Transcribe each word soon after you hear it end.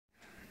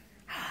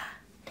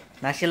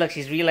Now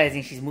she's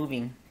realizing she's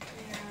moving.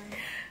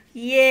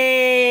 Yeah.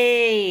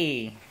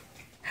 Yay!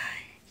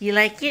 You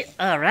like it?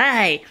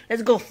 Alright.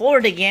 Let's go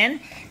forward again.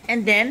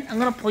 And then I'm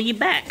gonna pull you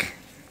back.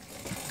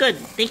 Good.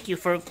 Thank you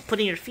for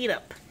putting your feet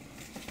up.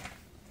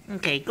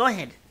 Okay, go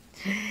ahead.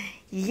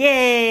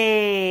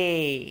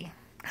 Yay!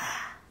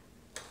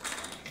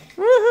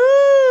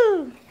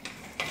 Woohoo!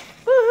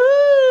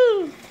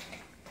 Woohoo!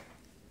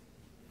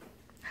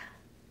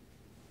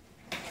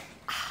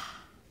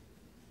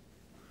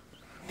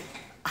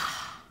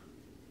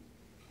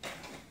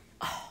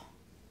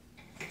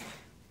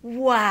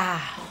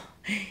 Wow!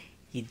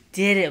 You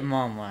did it,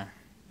 Mama.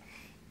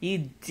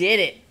 You did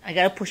it. I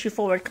gotta push you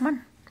forward. Come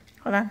on.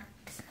 Hold on.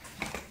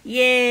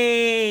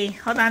 Yay!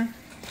 Hold on.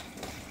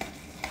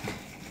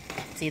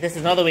 See, this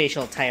is another way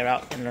she'll tire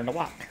out and learn to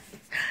walk.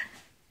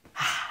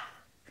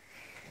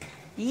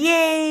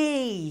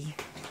 Yay!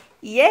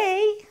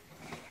 Yay!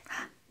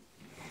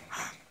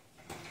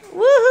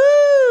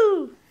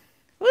 Woohoo!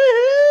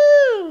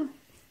 Woohoo!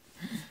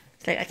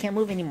 It's like I can't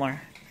move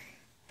anymore.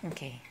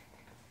 Okay.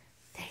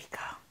 There you go.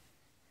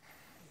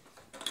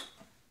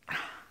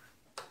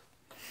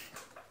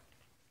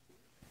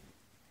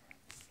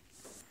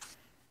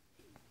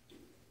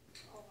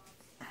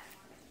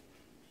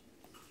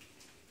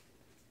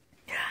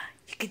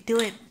 You could do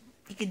it.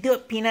 You could do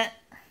it, Peanut.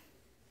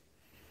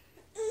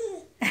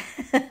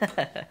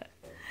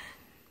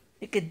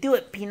 You could do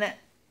it, Peanut.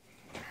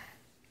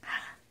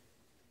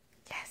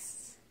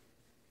 Yes.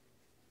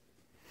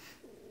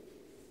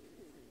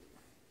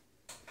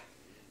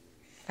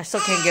 I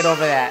still can't get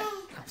over that.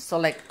 I'm so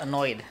like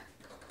annoyed.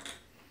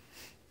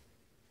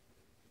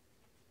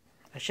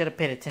 I should have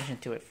paid attention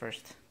to it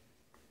first.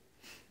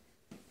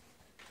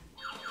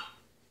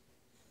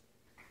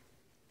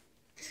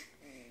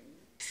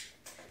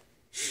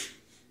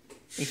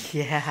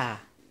 Yeah.